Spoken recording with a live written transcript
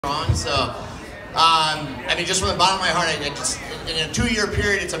So, I mean, just from the bottom of my heart, in a 2-year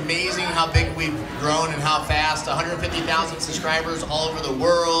period, it's amazing how big we've grown and how fast. 150,000 subscribers all over the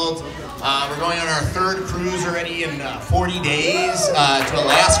world. We're going on our 3rd cruise already in 40 days to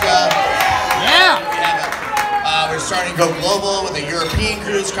Alaska. Yeah. We're starting to go global with a European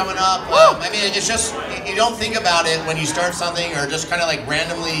cruise coming up. I mean, it's just, you don't think about it when you start something or just kind of like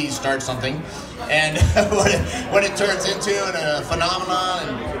randomly start something. And what it turns into and a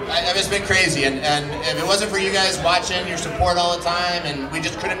phenomenon. And it's been crazy. And if it wasn't for you guys watching, your support all the time, and we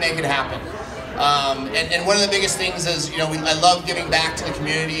just couldn't make it happen. And one of the biggest things is, you know, I love giving back to the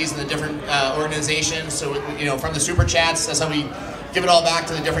communities and the different organizations. So, you know, from the super chats, that's how we give it all back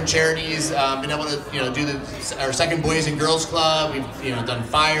to the different charities. Been able to, you know, do our second Boys and Girls Club. We've, you know, done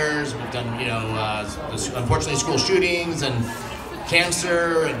fires. We've done, you know, unfortunately school shootings and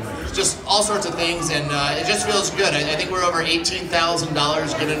cancer and just all sorts of things. And it just feels good. I think we're over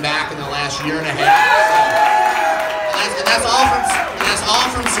 $18,000 given back in the last year and a half. And that's all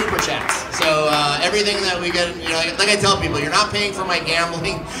from super chats. So everything that we get, you know, like I tell people, you're not paying for my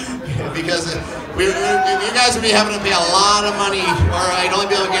gambling because you guys would be having to pay a lot of money, or I'd only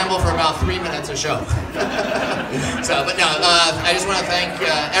be able to gamble for about 3 minutes a show. So, but no, I just want to thank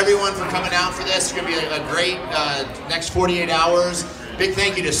everyone for coming out for this. It's going to be a great next 48 hours. Big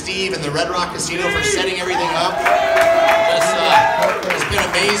thank you to Steve and the Red Rock Casino for setting everything up. It's been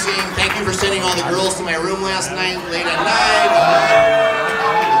amazing. Thank you for sending all the girls to my room last night, late at night.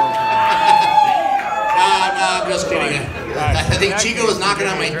 No, I'm just kidding. I think Chico was knocking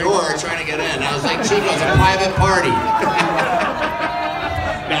on my door trying to get in. I was like, Chico, it's a private party.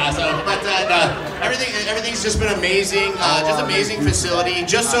 Everything's just been amazing. Just amazing facility.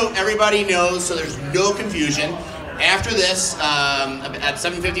 Just so everybody knows, so there's no confusion. After this, at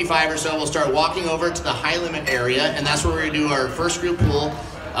 7:55 or so, we'll start walking over to the high limit area, and that's where we're going to do our first group pool.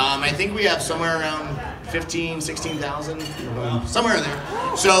 I think we have somewhere around 15, 16,000, somewhere in there.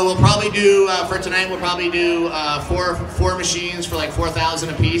 So we'll probably do, for tonight, we'll probably do four machines for like 4,000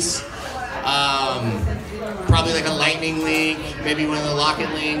 a piece. Probably like a lightning link, maybe one of the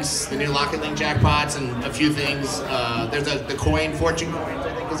locket links, the new locket link jackpots, and a few things. There's the coin, fortune coins,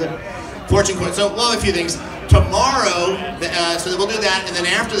 I think, is it? Fortune coins. So we'll have a few things. Tomorrow, so we'll do that, and then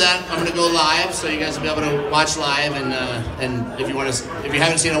after that, I'm going to go live, so you guys will be able to watch live, and if you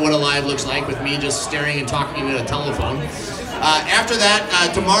haven't seen what a live looks like with me just staring and talking into a telephone. After that,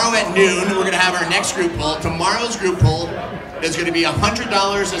 tomorrow at noon, we're going to have our next group pull. Tomorrow's group pull is going to be $100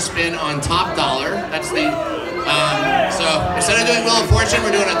 a spin on top dollar. That's the so instead of doing Wheel of Fortune,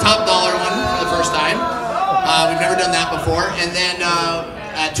 we're doing a top dollar one for the first time. We've never done that before, and then.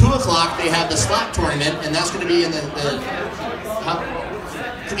 At 2 o'clock, they have the slot tournament, and that's going to be in the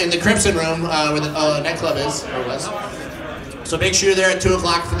Crimson Room where the nightclub is, or was. So make sure you're there at 2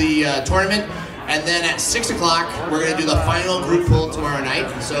 o'clock for the tournament, and then at 6 o'clock, we're going to do the final group pull tomorrow night.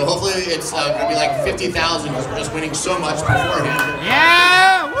 So hopefully it's going to be like 50,000 because we're just winning so much beforehand.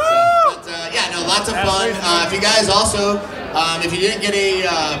 Yeah! Woo! So, but, yeah, no, lots of fun. If you guys also. If you didn't get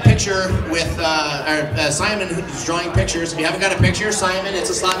a picture with Simon, who's drawing pictures, if you haven't got a picture, Simon, it's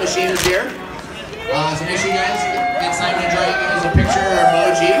a slot machine is here. So make sure you guys get Simon to draw you guys a picture or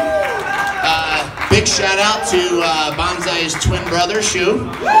emoji. Big shout out to Bonsai's twin brother, Shu.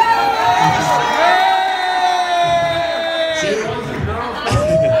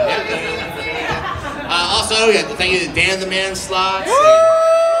 Also, thank you to Dan the Man Slots.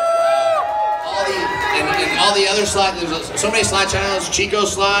 And all the other slots, there's so many slot channels, Chico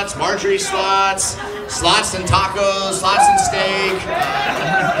Slots, Marjorie Slots, Slots and Tacos, Slots and Steak.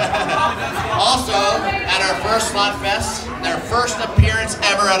 Also, at our first Slot Fest, their first appearance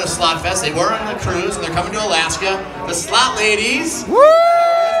ever at a Slot Fest, they were on the cruise and they're coming to Alaska, the Slot Ladies. Woo!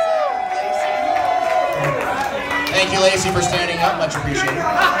 Thank you, Lacey, for standing up, much appreciated.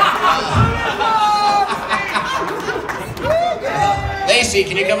 Lacey,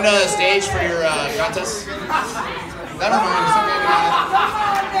 can you come to the stage for your contest? Never mind.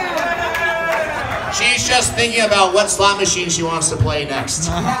 She's just thinking about what slot machine she wants to play next.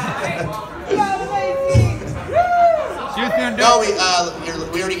 No,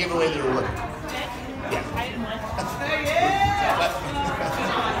 we already gave away the reward. Yeah.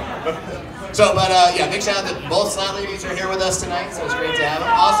 So, yeah, big shout out to both slot ladies are here with us tonight, so it's great to have them.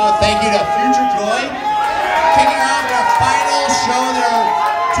 Also, thank you to Future Joy. Kicking off their final show, their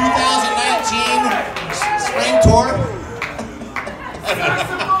 2019 spring tour.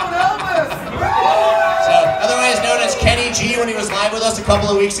 So, otherwise known as Kenny G when he was live with us a couple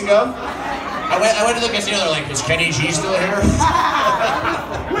of weeks ago. I went to the casino, they're like, is Kenny G still here?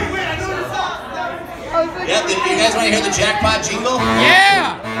 Yeah, you guys want to hear the Jackpot jingle?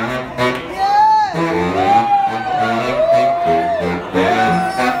 Yeah!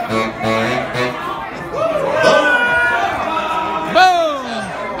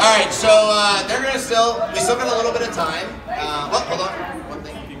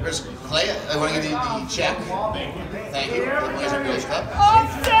 Here's Clay. I want to give you the check. Thank you. The Boys and Girls Club.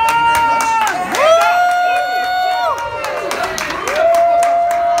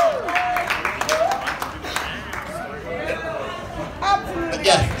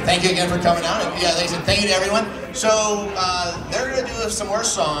 Yeah, thank you again for coming out. And yeah, like I said, thank you to everyone. So they're gonna do some more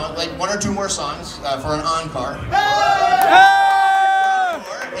songs, like 1 or 2 more songs for an encore.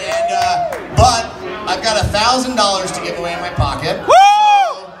 And but I've got $1,000 to give away in my pocket. So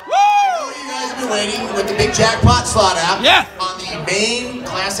I know you guys have been waiting with the big Jackpot slot app on the main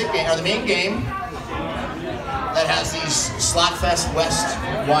classic game, or the main game that has these Slotfest West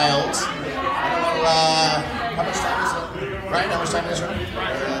Wilds. I don't know how much time is it? Ryan, how much time is this one?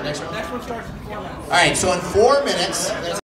 Next one? Next one starts in 4 minutes. All right, so in 4 minutes.